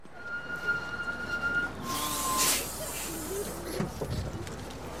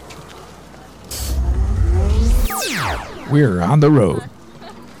We're on the road.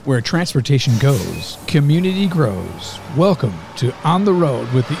 Where transportation goes, community grows. Welcome to On the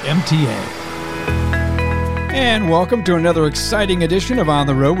Road with the MTA. And welcome to another exciting edition of On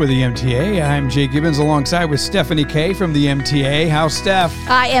the Road with the MTA. I'm Jay Gibbons alongside with Stephanie Kay from the MTA. How's Steph?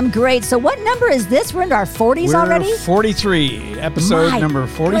 I am great. So what number is this? We're into our 40s already? We're 43, episode number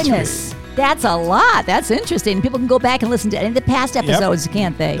 43. Goodness. That's a lot. That's interesting. People can go back and listen to any of the past episodes,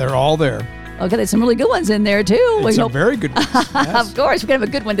 can't they? They're all there. Okay, there's some really good ones in there, too. It's a very good one. Yes. Of course, we're going to have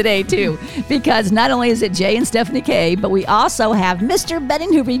a good one today, too, because not only is it Jay and Stephanie Kay, but we also have Mr.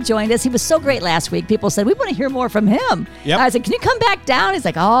 Benning who rejoined us. He was so great last week. People said, we want to hear more from him. Yep. I said, can you come back down? He's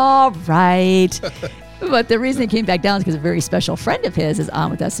like, all right. But the reason he came back down is because a very special friend of his is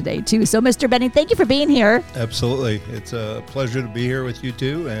on with us today, too. So, Mr. Benning, thank you for being here. Absolutely. It's a pleasure to be here with you,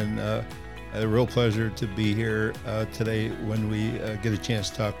 too, and a real pleasure to be here today when we get a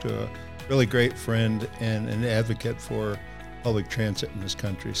chance to talk to a really great friend and an advocate for public transit in this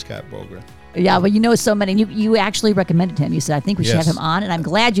country, Scott Bogren. Yeah, well, you know so many. You actually recommended him. You said, I think we should have him on, and I'm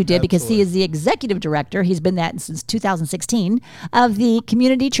glad you did. Absolutely. Because he is the executive director. He's been that since 2016 of the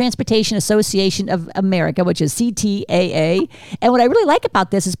Community Transportation Association of America, which is CTAA. And what I really like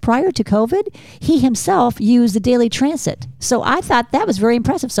about this is prior to COVID, he himself used the daily transit. So I thought that was very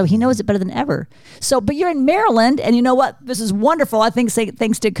impressive. So he knows it better than ever. So, but you're in Maryland, and you know what? This is wonderful. I think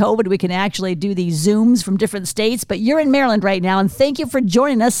thanks to COVID, we can actually do these Zooms from different states. But you're in Maryland right now, and thank you for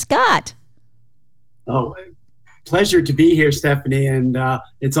joining us, Scott. Oh, pleasure to be here, Stephanie, and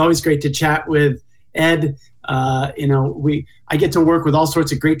it's always great to chat with Ed. I get to work with all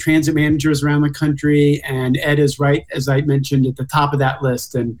sorts of great transit managers around the country, and Ed is right, as I mentioned, at the top of that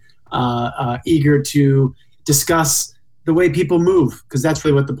list, and eager to discuss the way people move, because that's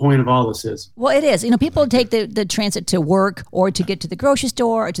really what the point of all this is. Well, it is. People take the transit to work or to get to the grocery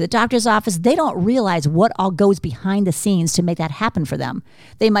store or to the doctor's office. They don't realize what all goes behind the scenes to make that happen for them.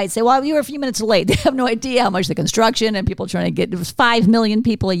 They might say, well, you were a few minutes late. They have no idea how much the construction and people trying to get, it was 5 million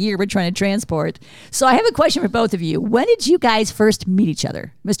people a year we're trying to transport. So I have a question for both of you. When did you guys first meet each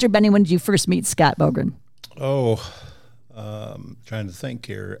other? Mr. Benning, when did you first meet Scott Bogren? Trying to think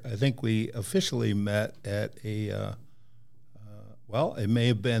here. I think we officially met at it may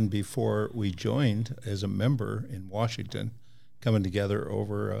have been before we joined as a member in Washington, coming together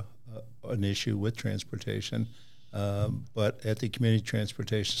over an issue with transportation, but at the Community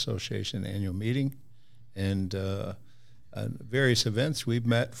Transportation Association annual meeting and various events. We've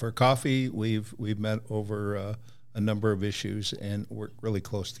met for coffee. We've met over a number of issues and worked really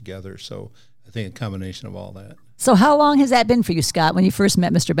close together. So I think a combination of all that. So how long has that been for you, Scott, when you first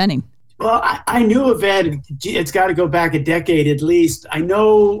met Mr. Benning? Well, I knew of Ed. It's got to go back a decade at least. I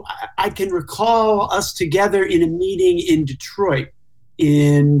know I can recall us together in a meeting in Detroit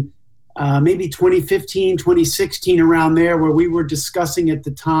in maybe 2015, 2016, around there, where we were discussing at the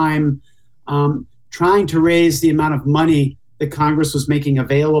time trying to raise the amount of money that Congress was making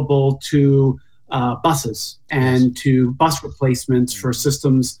available to buses and to bus replacements for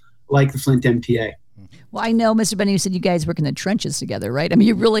systems like the Flint MTA. Well, I know, Mr. Benning, you said you guys work in the trenches together, right? I mean,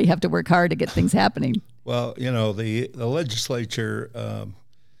 you really have to work hard to get things happening. Well, the legislature,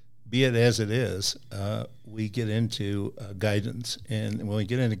 be it as it is, we get into guidance. And when we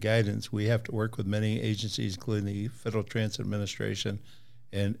get into guidance, we have to work with many agencies, including the Federal Transit Administration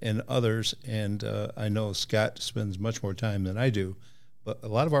and others. And I know Scott spends much more time than I do. But a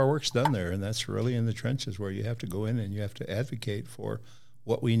lot of our work's done there, and that's really in the trenches where you have to go in and you have to advocate for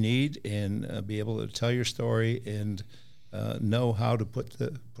what we need and be able to tell your story and know how to put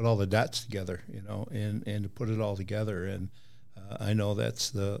all the dots together, and to put it all together. And I know that's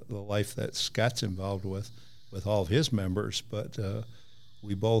the life that Scott's involved with all of his members, but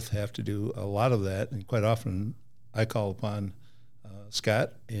we both have to do a lot of that. And quite often I call upon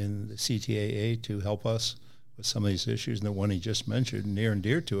Scott in the CTAA to help us with some of these issues. And the one he just mentioned, near and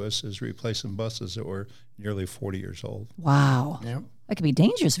dear to us, is replacing buses that were nearly 40 years old. Wow. Yeah. That could be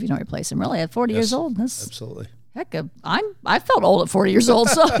dangerous if you don't replace them, really, at 40 years old. That's absolutely. Heck, I felt old at 40 years old,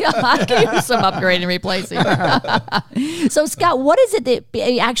 so yeah, I could use some upgrading and replacing. So, Scott, what is it that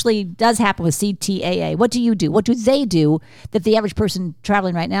actually does happen with CTAA? What do you do? What do they do that the average person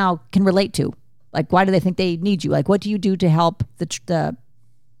traveling right now can relate to? Like, why do they think they need you? Like, what do you do to help the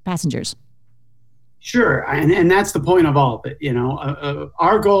passengers? Sure, and that's the point of all of it.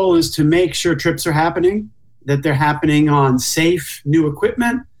 Our goal is to make sure trips are happening, that they're happening on safe new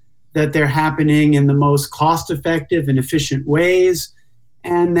equipment, that they're happening in the most cost-effective and efficient ways,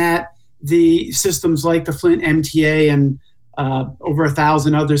 and that the systems like the Flint MTA and over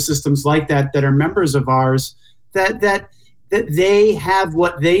 1,000 other systems like that are members of ours, that they have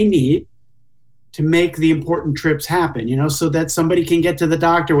what they need to make the important trips happen, so that somebody can get to the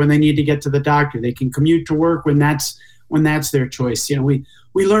doctor when they need to get to the doctor. They can commute to work when that's their choice. We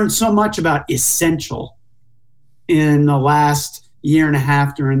learned so much about essential in the last year and a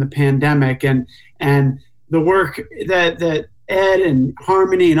half during the pandemic, and the work that Ed and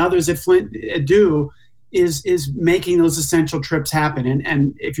Harmony and others at Flint do is making those essential trips happen.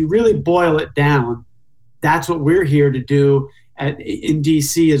 And if you really boil it down, that's what we're here to do in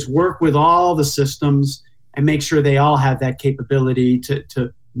DC, is work with all the systems and make sure they all have that capability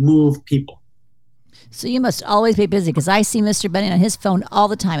to move people. So you must always be busy, because I see Mr. Benning on his phone all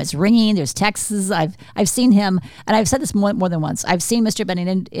the time. It's ringing. There's texts. I've seen him, and I've said this more than once. I've seen Mr.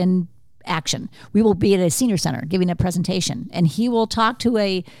 Benning in action. We will be at a senior center giving a presentation, and he will talk to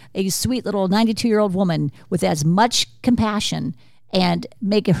a sweet little 92-year-old woman with as much compassion and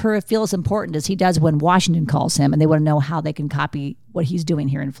make her feel as important as he does when Washington calls him and they want to know how they can copy what he's doing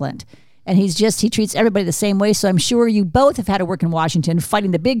here in Flint. And he treats everybody the same way. So I'm sure you both have had to work in Washington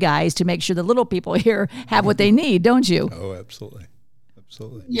fighting the big guys to make sure the little people here have what they need, don't you? Oh, absolutely.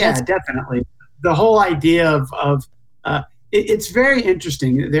 Absolutely. Yeah, definitely. The whole idea of it's very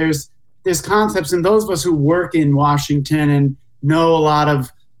interesting. There's concepts, and those of us who work in Washington and know a lot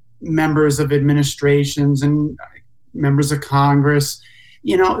of members of administrations and members of Congress,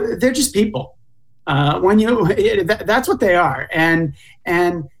 they're just people. That's what they are. And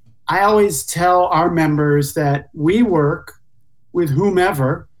I always tell our members that we work with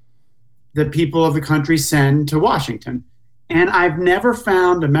whomever the people of the country send to Washington. And I've never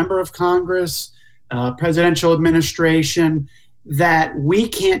found a member of Congress, presidential administration, that we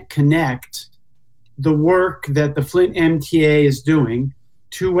can't connect the work that the Flint MTA is doing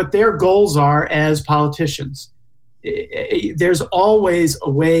to what their goals are as politicians. There's always a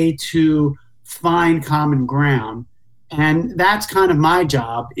way to find common ground. And that's kind of my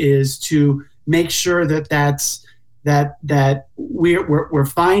job, is to make sure that we're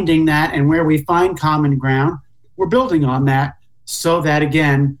finding that, and where we find common ground, we're building on that, so that,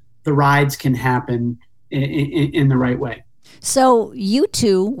 again, the rides can happen in the right way. So you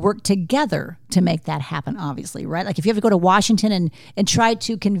two work together to make that happen, obviously, right? Like if you have to go to Washington and try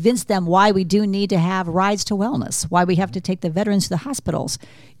to convince them why we do need to have rides to wellness, why we have to take the veterans to the hospitals,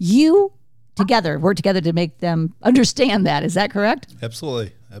 you together work together to make them understand that. Is that correct?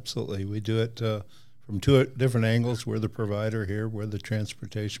 Absolutely. Absolutely. We do it from two different angles. We're the provider here. We're the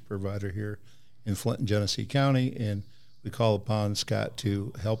transportation provider here in Flint and Genesee County, and we call upon Scott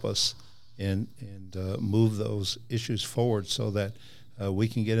to help us and move those issues forward, so that we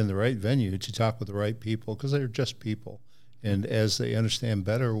can get in the right venue to talk with the right people, because they're just people. And as they understand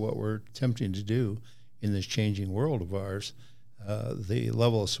better what we're attempting to do in this changing world of ours, the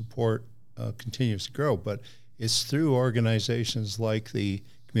level of support continues to grow. But it's through organizations like the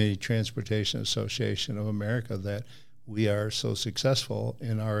Community Transportation Association of America that we are so successful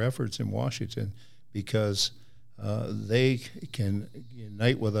in our efforts in Washington, because they can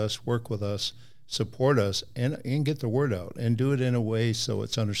unite with us, work with us, support us, and get the word out, and do it in a way so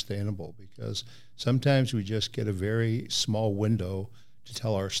it's understandable, because sometimes we just get a very small window to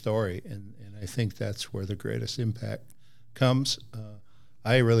tell our story, and I think that's where the greatest impact comes.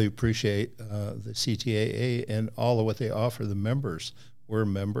 I really appreciate the CTAA and all of what they offer the members. We're a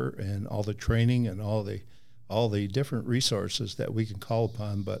member, and all the training and all the different resources that we can call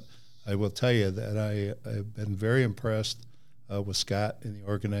upon. But I will tell you that I've been very impressed with Scott and the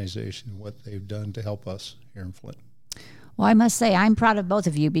organization, what they've done to help us here in Flint. Well, I must say I'm proud of both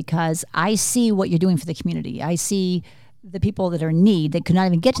of you, because I see what you're doing for the community. I see the people that are in need that could not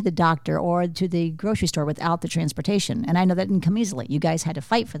even get to the doctor or to the grocery store without the transportation. And I know that didn't come easily. You guys had to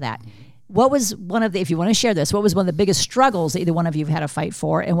fight for that. What was one of the, if you want to share this, what was one of the biggest struggles that either one of you have had to fight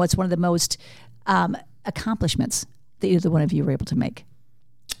for, and what's one of the most accomplishments that either one of you were able to make?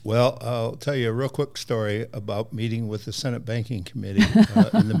 Well, I'll tell you a real quick story about meeting with the Senate Banking Committee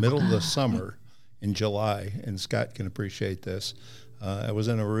in the middle of the summer in July, and Scott can appreciate this. I was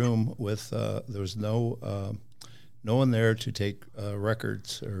in a room with, there was no one there to take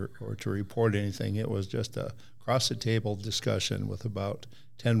records or to report anything. It was just a across-the-table discussion with about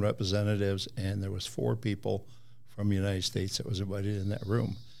 10 representatives, and there was 4 people from the United States that was invited in that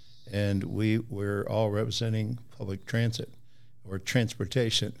room. And we were all representing public transit or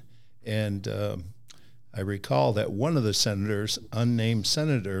transportation. And I recall that one of the senators, unnamed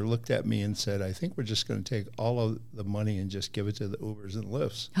senator, looked at me and said, I think we're just going to take all of the money and just give it to the Ubers and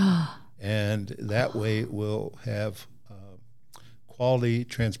Lyfts. And that way we'll have quality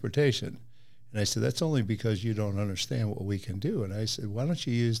transportation. And I said, that's only because you don't understand what we can do. And I said, why don't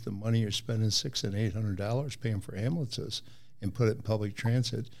you use the money you're spending $600 and $800 paying for ambulances and put it in public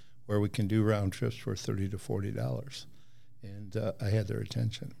transit? where we can do round trips for $30 to $40. And I had their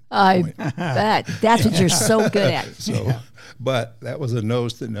attention. I bet. That's what you're so good at. So, but that was a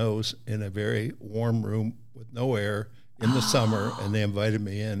nose-to-nose in a very warm room with no air in the summer, and they invited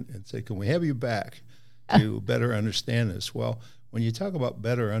me in and said, can we have you back to better understand this? Well, when you talk about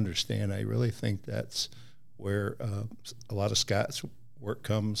better understand, I really think that's where a lot of Scott's work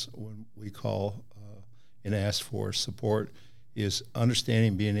comes when we call and ask for support, is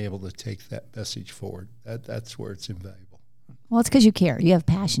understanding, being able to take that message forward. That's where it's invaluable. Well, it's because you care. You have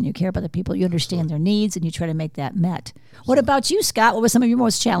passion. You care about the people. You understand their needs, and you try to make that met. What about you, Scott? What were some of your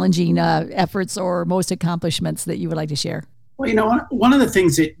most challenging efforts or most accomplishments that you would like to share? Well, one of the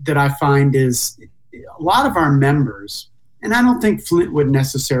things that I find is a lot of our members, and I don't think Flint would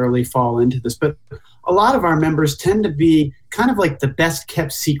necessarily fall into this, but a lot of our members tend to be kind of like the best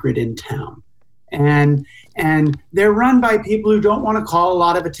kept secret in town. And they're run by people who don't want to call a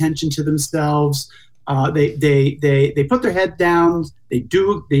lot of attention to themselves. They put their head down. They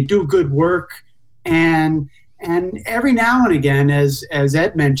do good work, and every now and again, as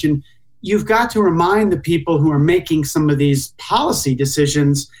Ed mentioned, you've got to remind the people who are making some of these policy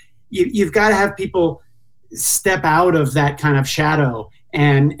decisions. You've got to have people step out of that kind of shadow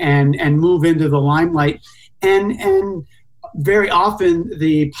and move into the limelight. And very often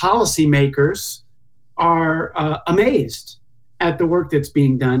the policymakers are amazed at the work that's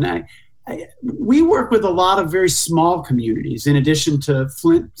being done. We work with a lot of very small communities. In addition to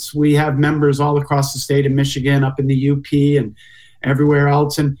Flint's, we have members all across the state of Michigan, up in the UP and everywhere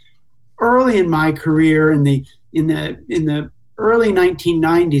else. And early in my career, in the early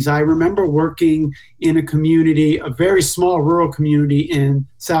 1990s, I remember working in a community, a very small rural community in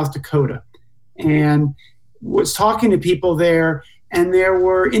South Dakota, and was talking to people there. And there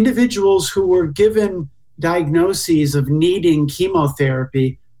were individuals who were given diagnoses of needing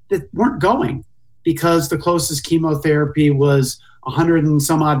chemotherapy that weren't going because the closest chemotherapy was 100 and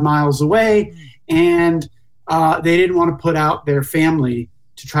some odd miles away, and they didn't want to put out their family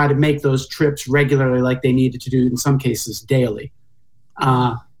to try to make those trips regularly like they needed to do, in some cases daily.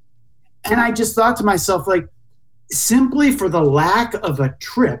 And I just thought to myself, like, simply for the lack of a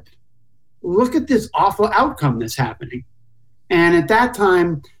trip, look at this awful outcome that's happening. And at that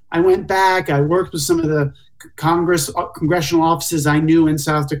time, I went back, I worked with some of the congressional offices I knew in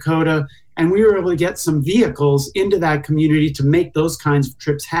South Dakota, and we were able to get some vehicles into that community to make those kinds of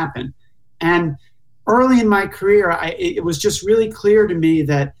trips happen. And early in my career, it was just really clear to me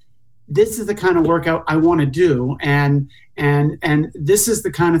that this is the kind of work I want to do, and this is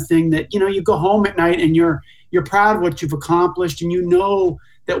the kind of thing that, you go home at night and you're proud of what you've accomplished, and you know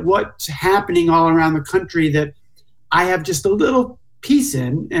that what's happening all around the country that I have just a little piece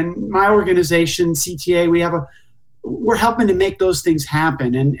in, and my organization, CTA, we're helping to make those things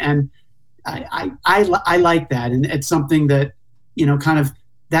happen, and I like that, and it's something that kind of,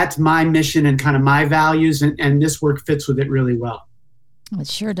 that's my mission and kind of my values, and this work fits with it really well. It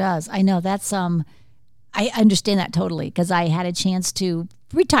sure does. I know that's I understand that totally, because I had a chance to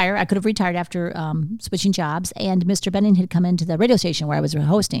retire. I could have retired after switching jobs, and Mr. Benning had come into the radio station where I was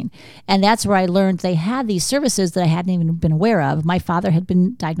hosting, and that's where I learned they had these services that I hadn't even been aware of. My father had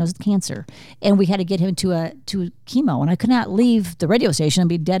been diagnosed with cancer, and we had to get him to chemo, and I could not leave the radio station and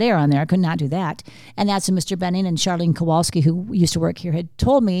be dead air on there. I could not do that, and that's when Mr. Benning and Charlene Kowalski, who used to work here, had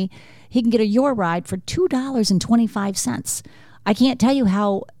told me he can get a Your Ride for $2.25. I can't tell you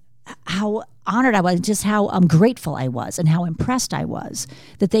how honored I was, just how grateful I was, and how impressed I was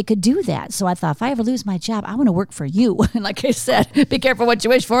that they could do that. So I thought, if I ever lose my job, I want to work for you. And like I said, be careful what you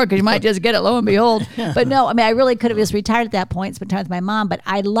wish for, because you might just get it, lo and behold. But no, I really could have just retired at that point, spent time with my mom. But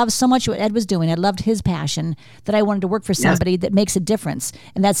I loved so much what Ed was doing. I loved his passion that I wanted to work for somebody that makes a difference.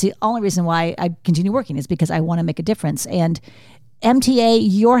 And that's the only reason why I continue working, is because I want to make a difference. And MTA,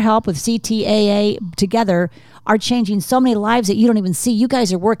 your help with CTAA together are changing so many lives that you don't even see. You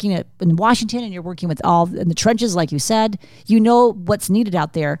guys are working in Washington, and you're working with all in the trenches, like you said. You know what's needed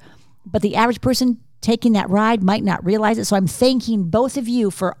out there, but the average person taking that ride might not realize it. So I'm thanking both of you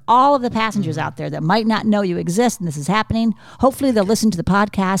for all of the passengers out there that might not know you exist and this is happening. Hopefully they'll listen to the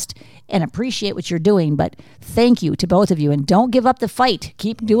podcast and appreciate what you're doing. But thank you to both of you, and don't give up the fight.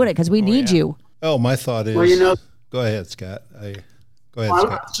 Keep doing it, because we need you. Oh, my thought is, go ahead, Scott. Go ahead,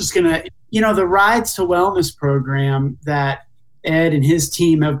 Scott. I was just going to, the Rides to Wellness program that Ed and his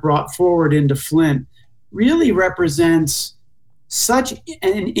team have brought forward into Flint really represents such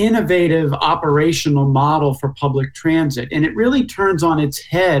an innovative operational model for public transit. And it really turns on its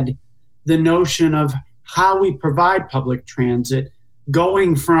head the notion of how we provide public transit,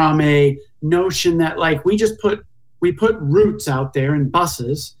 going from a notion that, like, we put routes out there in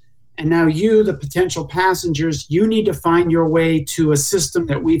buses, And now you, the potential passengers, you need to find your way to a system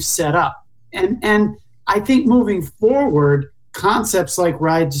that we've set up. And I think moving forward, concepts like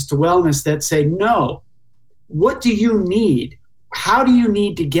Rides to Wellness that say, no, what do you need? How do you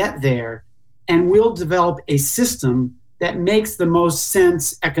need to get there? And we'll develop a system that makes the most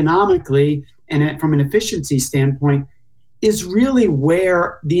sense economically and from an efficiency standpoint is really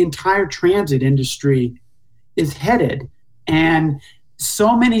where the entire transit industry is headed. And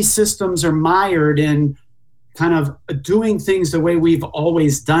so many systems are mired in kind of doing things the way we've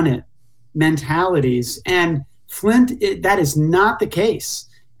always done it, mentalities. And Flint, that is not the case.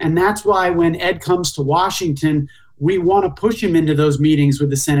 And that's why when Ed comes to Washington, we want to push him into those meetings with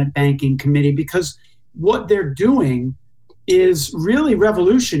the Senate Banking Committee, because what they're doing is really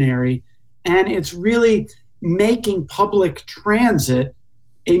revolutionary, and it's really making public transit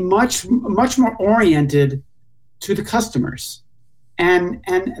a much more oriented to the customers. And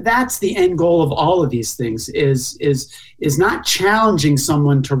that's the end goal of all of these things is not challenging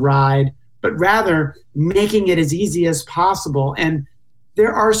someone to ride, but rather making it as easy as possible. And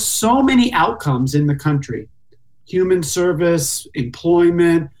there are so many outcomes in the country, human service,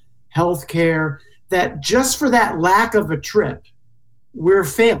 employment, healthcare, that just for that lack of a trip, we're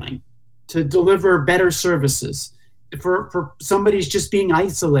failing to deliver better services. For somebody's just being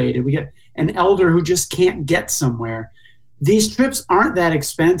isolated, we get an elder who just can't get somewhere. These trips aren't that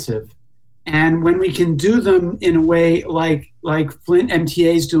expensive. And when we can do them in a way like Flint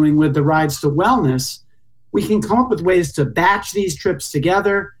MTA is doing with the Rides to Wellness, we can come up with ways to batch these trips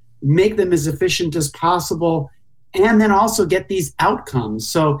together, make them as efficient as possible, and then also get these outcomes.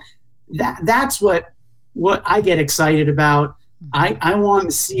 So that's what I get excited about. I want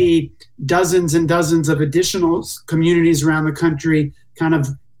to see dozens and dozens of additional communities around the country kind of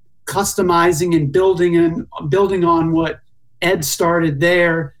customizing and building on what Ed started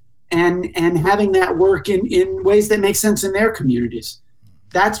there, and having that work in ways that make sense in their communities.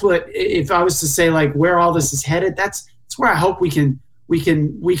 That's what, if I was to say like where all this is headed, that's where I hope we can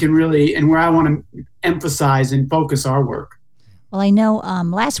really, and where I want to emphasize and focus our work. Well, I know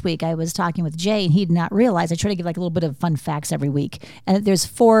last week I was talking with Jay, and he did not realize, I try to give like a little bit of fun facts every week, and there's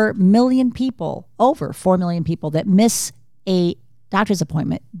 4 million people, over 4 million people that miss a doctor's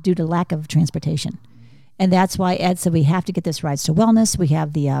appointment due to lack of transportation. And that's why Ed said we have to get this Rides to Wellness. We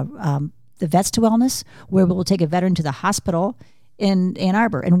have the Vets to Wellness, where we will take a veteran to the hospital in Ann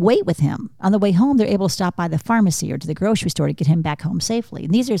Arbor and wait with him. On the way home, they're able to stop by the pharmacy or to the grocery store to get him back home safely.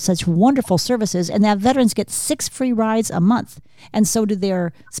 And these are such wonderful services, and that veterans get 6 free rides a month, and so do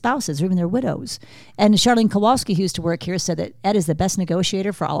their spouses or even their widows. And Charlene Kowalski, who used to work here, said that Ed is the best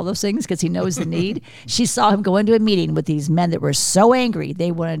negotiator for all of those things because he knows the need. She saw him go into a meeting with these men that were so angry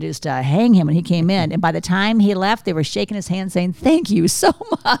they wanted just to hang him when he came in, and by the time he left, they were shaking his hand saying, "Thank you so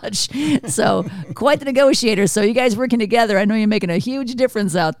much." So quite the negotiator. So you guys working together, I know you're making a huge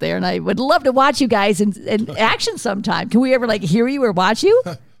difference out there, and I would love to watch you guys in action sometime. Can we ever like hear you or watch you?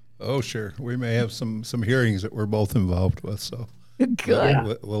 Oh, sure. We may have some hearings that we're both involved with, so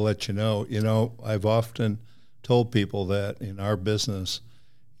good. We'll let you know. You know, I've often told people that in our business,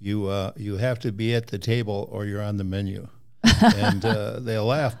 you have to be at the table or you're on the menu, and they'll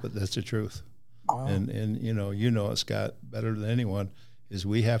laugh, but that's the truth. Wow. And you know, Scott, better than anyone, is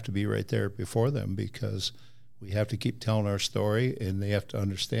we have to be right there before them, because we have to keep telling our story, and they have to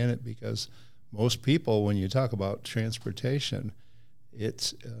understand it, because most people, when you talk about transportation,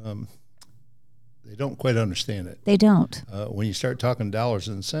 it's they don't quite understand it. They don't. When you start talking dollars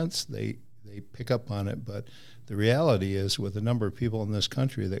and cents, they pick up on it. But the reality is, with the number of people in this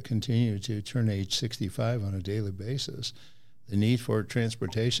country that continue to turn age 65 on a daily basis, the need for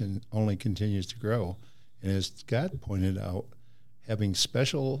transportation only continues to grow. And as Scott pointed out, having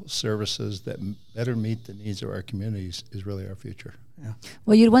special services that better meet the needs of our communities is really our future. Yeah.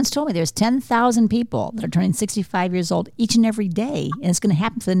 Well, you once told me there's 10,000 people that are turning 65 years old each and every day, and it's going to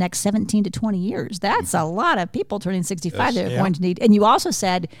happen for the next 17 to 20 years. That's a lot of people turning 65 that are going to need. And you also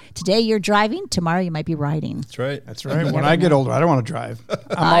said today you're driving, tomorrow you might be riding. That's right. That's right. When I get older, I don't want to drive.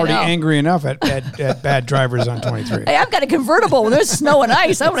 I'm already angry enough at bad drivers on 23. Hey, I've got a convertible. When there's snow and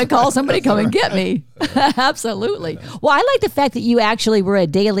ice, I want to call somebody to come and get me. Absolutely. Well, I like the fact that you actually were a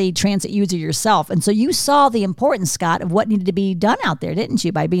daily transit user yourself, and so you saw the importance, Scott, of what needed to be done out there, didn't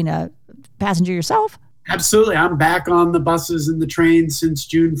you, by being a passenger yourself? Absolutely. I'm back on the buses and the trains since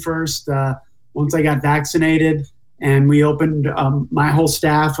June 1st. Once I got vaccinated, and we opened, my whole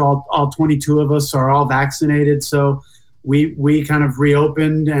staff, all 22 of us are all vaccinated. So we kind of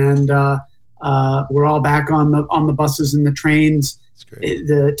reopened, and we're all back on the buses and the trains.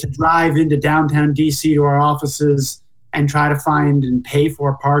 To drive into downtown DC to our offices and try to find and pay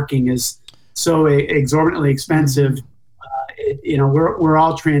for parking is so exorbitantly expensive. We're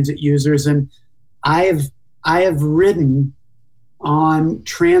all transit users, and I have ridden on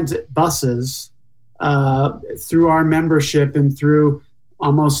transit buses through our membership and through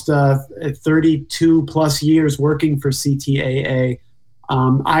almost 32 plus years working for CTAA.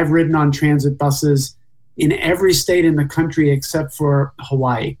 I've ridden on transit buses in every state in the country except for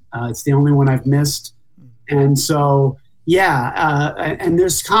Hawaii. It's the only one I've missed. And so, and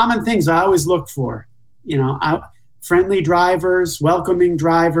there's common things I always look for, friendly drivers, welcoming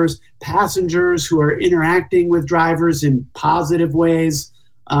drivers, passengers who are interacting with drivers in positive ways.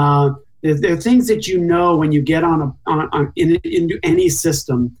 There are things that when you get into any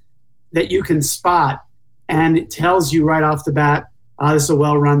system that you can spot, and it tells you right off the bat, this is a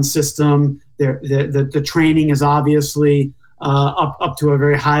well-run system. The training is obviously up to a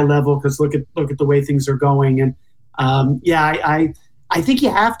very high level because look at the way things are going. And I think you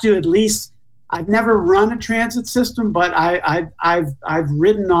have to at least. I've never run a transit system, but I've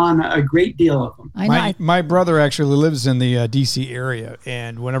ridden on a great deal of them. My brother actually lives in the D.C. area,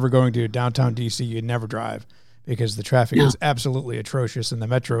 and whenever going to downtown D.C., you never drive because the traffic is absolutely atrocious, and the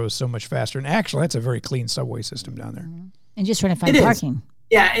metro is so much faster. And actually, that's a very clean subway system down there. And just trying to find parking.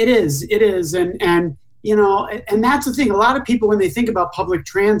 Yeah, it is. It is, and that's the thing. A lot of people, when they think about public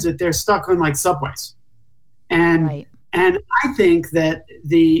transit, they're stuck on like subways, and. Right. And I think that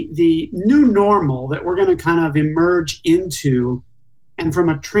the new normal that we're going to kind of emerge into, and from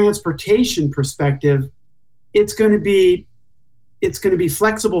a transportation perspective, it's going to be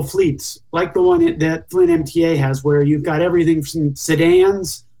flexible fleets like the one that Flint MTA has, where you've got everything from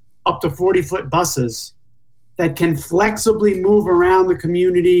sedans up to 40-foot buses that can flexibly move around the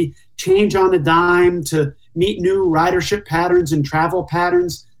community, change on a dime to meet new ridership patterns and travel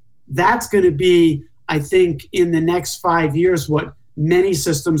patterns. That's going to be, I think, in the next 5 years, what many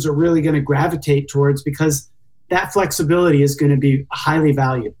systems are really going to gravitate towards, because that flexibility is going to be highly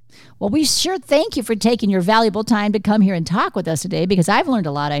valued. Well, we sure thank you for taking your valuable time to come here and talk with us today, because I've learned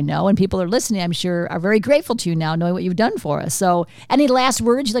a lot, I know, and people are listening, I'm sure, are very grateful to you now, knowing what you've done for us. So any last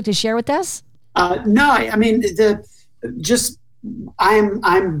words you'd like to share with us? No, I mean,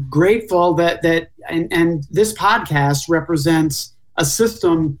 I'm grateful that this podcast represents a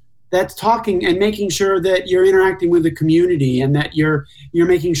system that's talking and making sure that you're interacting with the community, and that you're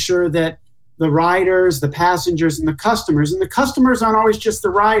making sure that the riders, the passengers, and the customers aren't always just the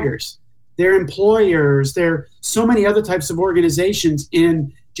riders. They're employers. There are so many other types of organizations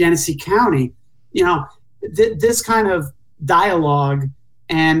in Genesee County. This kind of dialogue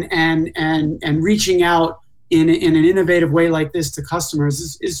and reaching out in an innovative way like this to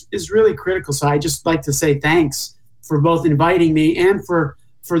customers is really critical. So I just like to say thanks for both inviting me and for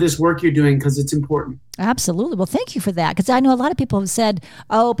this work you're doing, because it's important. Absolutely. Well, thank you for that, because I know a lot of people have said,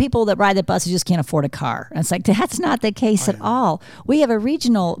 people that ride the bus just can't afford a car. And it's like, that's not the case at all. We have a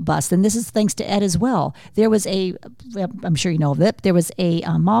regional bus, and this is thanks to Ed as well. There was I'm sure you know of it, there was a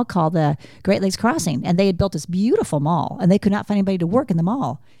mall called the Great Lakes Crossing, and they had built this beautiful mall, and they could not find anybody to work in the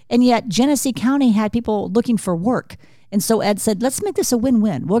mall. And yet Genesee County had people looking for work. And so Ed said, let's make this a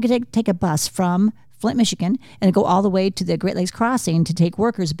win-win. We're going to take a bus from Flint, Michigan, and go all the way to the Great Lakes Crossing to take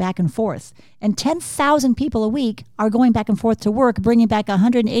workers back and forth. And 10,000 people a week are going back and forth to work, bringing back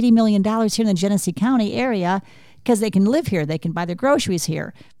 $180 million here in the Genesee County area, because they can live here. They can buy their groceries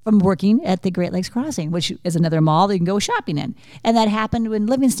here from working at the Great Lakes Crossing, which is another mall they can go shopping in. And that happened in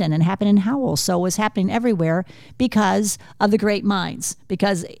Livingston and happened in Howell. So it was happening everywhere because of the great minds.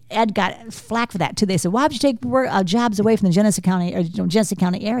 Because Ed got flack for that too. They said, why would you take jobs away from the Genesee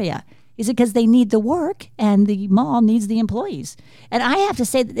County area? Is it because they need the work and the mall needs the employees? And I have to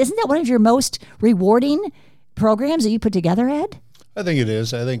say, isn't that one of your most rewarding programs that you put together, Ed? I think it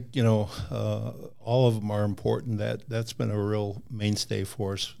is. I think, all of them are important. That's been a real mainstay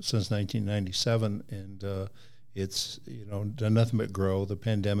for us since 1997. And it's, done nothing but grow. The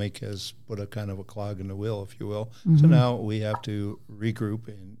pandemic has put a kind of a clog in the wheel, if you will. Mm-hmm. So now we have to regroup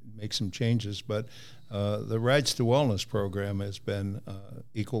and make some changes. But the Rides to Wellness program has been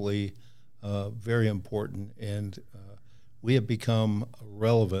equally very important, and we have become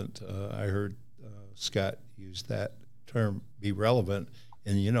relevant. I heard Scott use that term, be relevant,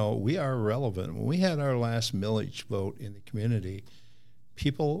 and we are relevant. When we had our last millage vote in the community,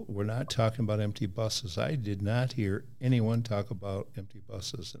 people were not talking about empty buses. I did not hear anyone talk about empty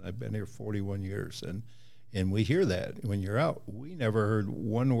buses, and I've been here 41 years, and we hear that when you're out. We never heard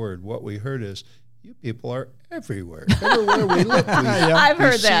one word. What we heard is, you people are everywhere. Everywhere we look, I've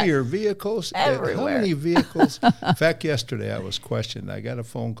heard that. See your vehicles. Everywhere. How many vehicles? In fact, yesterday I was questioned. I got a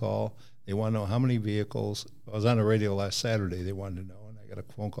phone call. They want to know how many vehicles. I was on the radio last Saturday. They wanted to know, and I got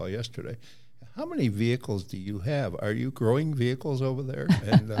a phone call yesterday. How many vehicles do you have? Are you growing vehicles over there?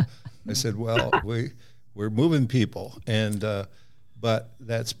 And I said, well, we're moving people, and but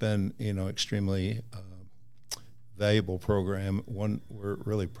that's been extremely valuable program. One we're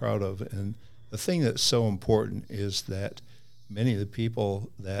really proud of, and the thing that's so important is that many of the people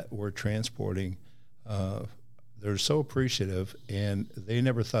that we're transporting, they're so appreciative, and they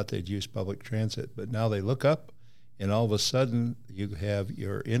never thought they'd use public transit, but now they look up. And all of a sudden, you have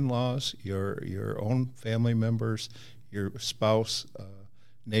your in-laws, your own family members, your spouse,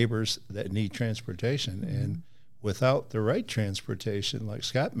 neighbors that need transportation. Mm-hmm. And without the right transportation, like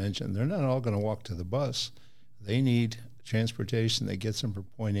Scott mentioned, they're not all going to walk to the bus. They need transportation that gets them from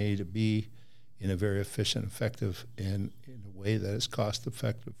point A to B in a very efficient, effective, and in a way that is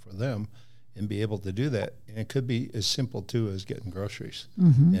cost-effective for them, and be able to do that. And it could be as simple, too, as getting groceries.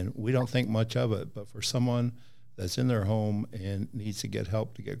 Mm-hmm. And we don't think much of it, but for someone that's in their home and needs to get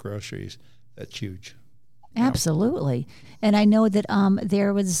help to get groceries, that's huge. Absolutely. And I know that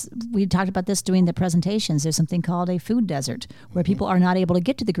we talked about this during the presentations. There's something called a food desert where people are not able to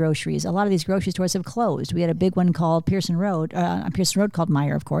get to the groceries. A lot of these grocery stores have closed. We had a big one called Pearson Road called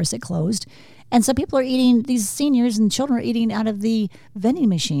Meijer, of course. It closed. And some people are eating, these seniors and children are eating out of the vending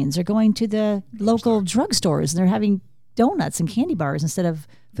machines. They're going to the local drugstores and they're having donuts and candy bars instead of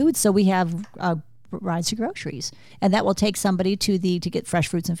food. So we have rides to groceries, and that will take somebody to get fresh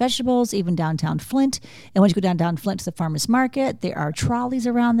fruits and vegetables, even downtown Flint. And once you go downtown Flint to the farmers market, there are trolleys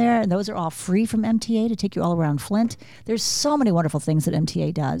around there, and those are all free from MTA to take you all around Flint. There's so many wonderful things that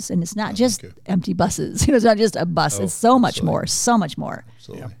MTA does, and it's not just empty buses. It's not just a bus. It's so much more, so much more.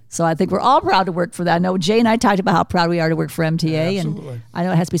 Absolutely. Yeah. So I think we're all proud to work for that. I know Jay and I talked about how proud we are to work for MTA, and I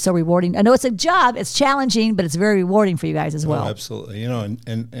know it has to be so rewarding. I know it's a job, it's challenging, but it's very rewarding for you guys as well. Oh, absolutely.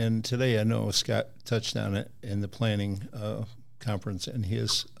 And today I know Scott touched on it in the planning conference in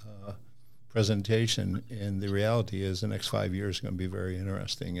his presentation, and the reality is the next 5 years are going to be very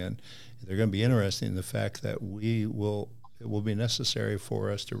interesting, and they're going to be interesting in the fact that it will be necessary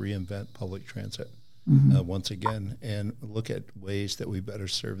for us to reinvent public transit. Mm-hmm. Once again, and look at ways that we better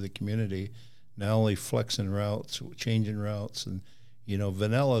serve the community, not only flexing routes, changing routes, and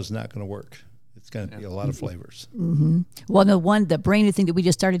vanilla is not going to work. It's going to be a lot of flavors. Mm-hmm. Well, the brand new thing that we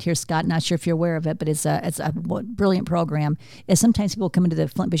just started here, Scott, not sure if you're aware of it, but it's a brilliant program, is sometimes people come into the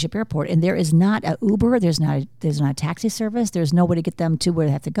Flint Bishop Airport and there is not a Uber, there's not a taxi service, there's no way to get them to where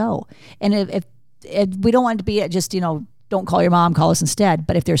they have to go. And if we don't want it to be just, don't call your mom, call us instead.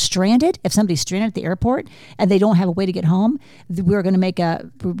 But if they're stranded, if somebody's stranded at the airport and they don't have a way to get home, we're going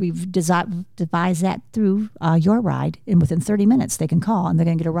to we've devised that through Your Ride, and within 30 minutes they can call and they're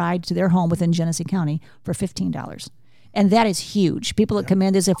going to get a ride to their home within Genesee County for $15. And that is huge. People that come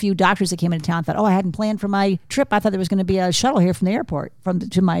in, there's a few doctors that came into town and thought, I hadn't planned for my trip. I thought there was going to be a shuttle here from the airport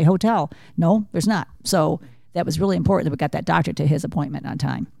to my hotel. No, there's not. So that was really important that we got that doctor to his appointment on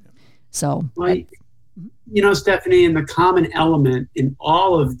time. So... Stephanie, and the common element in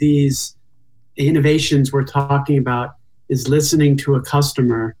all of these innovations we're talking about is listening to a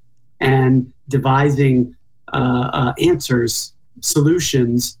customer and devising answers,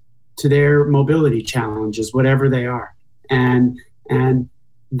 solutions to their mobility challenges, whatever they are. And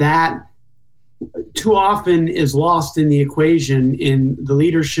that too often is lost in the equation in the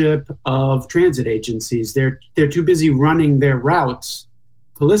leadership of transit agencies. They're too busy running their routes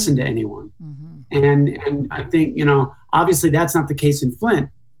to listen to anyone. Mm-hmm. And I think, obviously that's not the case in Flint.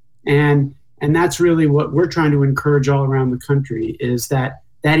 And that's really what we're trying to encourage all around the country, is that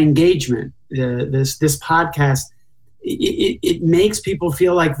engagement. This podcast, it makes people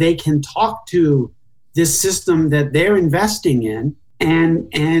feel like they can talk to this system that they're investing in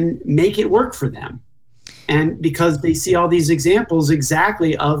and make it work for them. And because they see all these examples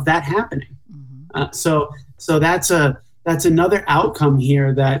exactly of that happening. Mm-hmm. So that's another outcome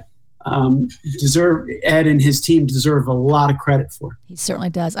here that Ed and his team deserve a lot of credit for. He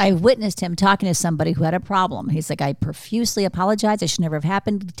certainly does. I witnessed him talking to somebody who had a problem. He's like, I profusely apologize. It should never have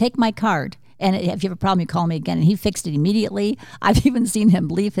happened. Take my card. And if you have a problem, you call me again. And he fixed it immediately. I've even seen him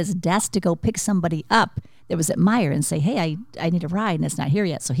leave his desk to go pick somebody up that was at Meijer and say, hey, I need a ride and it's not here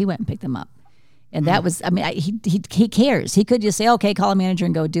yet. So he went and picked them up. And that was, he cares. He could just say, okay, call a manager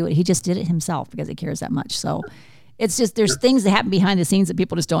and go do it. He just did it himself because he cares that much. So it's just, there's things that happen behind the scenes that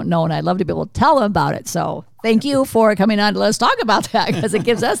people just don't know, and I'd love to be able to tell them about it. So thank you for coming on to let us talk about that, because it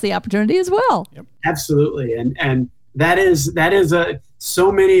gives us the opportunity as well. Yep. Absolutely. And that is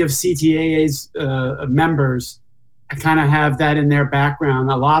so many of CTAA's members kind of have that in their background.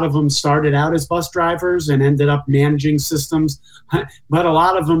 A lot of them started out as bus drivers and ended up managing systems, but a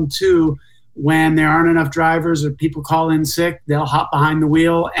lot of them too, when there aren't enough drivers or people call in sick, they'll hop behind the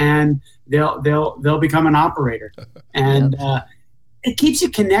wheel and they'll become an operator. And it keeps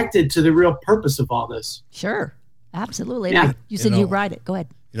you connected to the real purpose of all this. Sure, absolutely. Yeah. You said you ride it. Go ahead.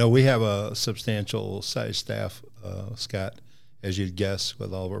 We have a substantial size staff, Scott, as you'd guess,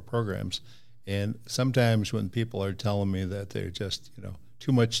 with all of our programs. And sometimes when people are telling me that they're just,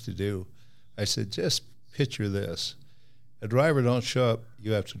 too much to do, I said, just picture this. A driver don't show up,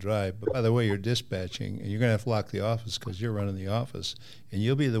 you have to drive. But by the way, you're dispatching, and you're going to have to lock the office because you're running the office. And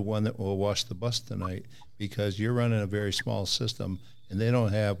you'll be the one that will wash the bus tonight because you're running a very small system, and they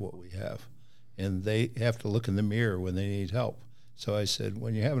don't have what we have. And they have to look in the mirror when they need help. So I said,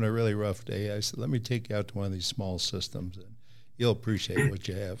 when you're having a really rough day, I said, let me take you out to one of these small systems, and you'll appreciate what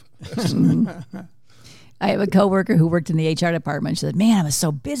you have. I have a coworker who worked in the HR department. She said, man, I was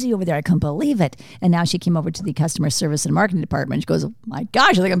so busy over there. I couldn't believe it. And now she came over to the customer service and marketing department. She goes, oh my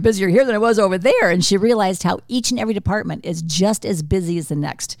gosh, I think I'm busier here than I was over there. And she realized how each and every department is just as busy as the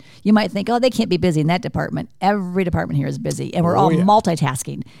next. You might think, oh, they can't be busy in that department. Every department here is busy. And we're all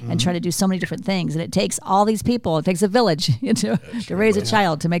multitasking and trying to do so many different things. And it takes all these people. It takes a village to raise a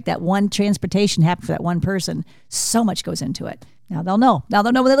child, to make that one transportation happen for that one person. So much goes into it. Now they'll know. Now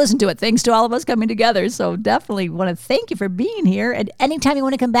they'll know when they listen to it. Thanks to all of us coming together. So definitely want to thank you for being here. And anytime you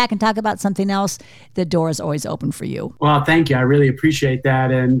want to come back and talk about something else, the door is always open for you. Well, thank you. I really appreciate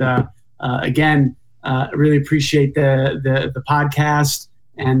that. And again, I really appreciate the podcast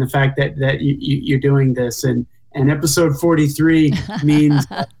and the fact that you're doing this. And episode 43 means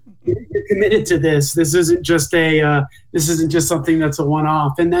you're committed to this. This isn't just something that's a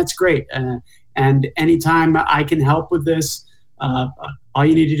one-off, and that's great. And anytime I can help with this, all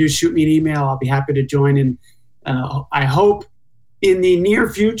you need to do is shoot me an email. I'll be happy to join. And I hope in the near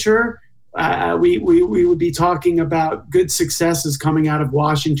future, we will be talking about good successes coming out of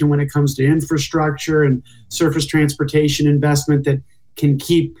Washington when it comes to infrastructure and surface transportation investment that can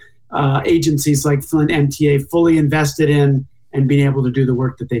keep agencies like Flint MTA fully invested in and being able to do the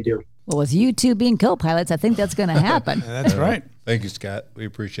work that they do. Well, with you two being co-pilots, I think that's going to happen. That's right. Thank you, Scott. We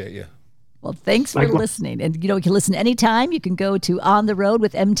appreciate you. Well, thanks for listening. And, you can listen anytime. You can go to On the Road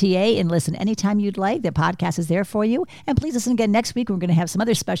with MTA and listen anytime you'd like. The podcast is there for you. And please listen again next week. We're going to have some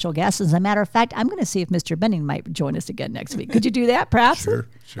other special guests. As a matter of fact, I'm going to see if Mr. Benning might join us again next week. Could you do that, perhaps? Sure.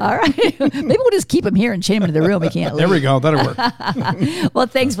 All right. Maybe we'll just keep him here and chain him into the room. He can't leave. There we go. That'll work. Well,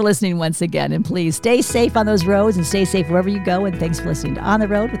 thanks for listening once again. And please stay safe on those roads and stay safe wherever you go. And thanks for listening to On the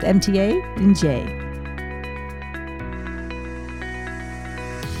Road with MTA and Jay.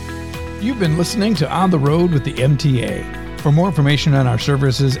 You've been listening to On the Road with the MTA. For more information on our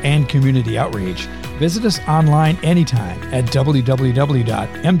services and community outreach, visit us online anytime at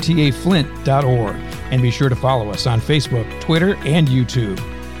www.mtaflint.org. And be sure to follow us on Facebook, Twitter, and YouTube.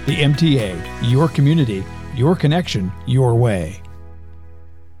 The MTA, your community, your connection, your way.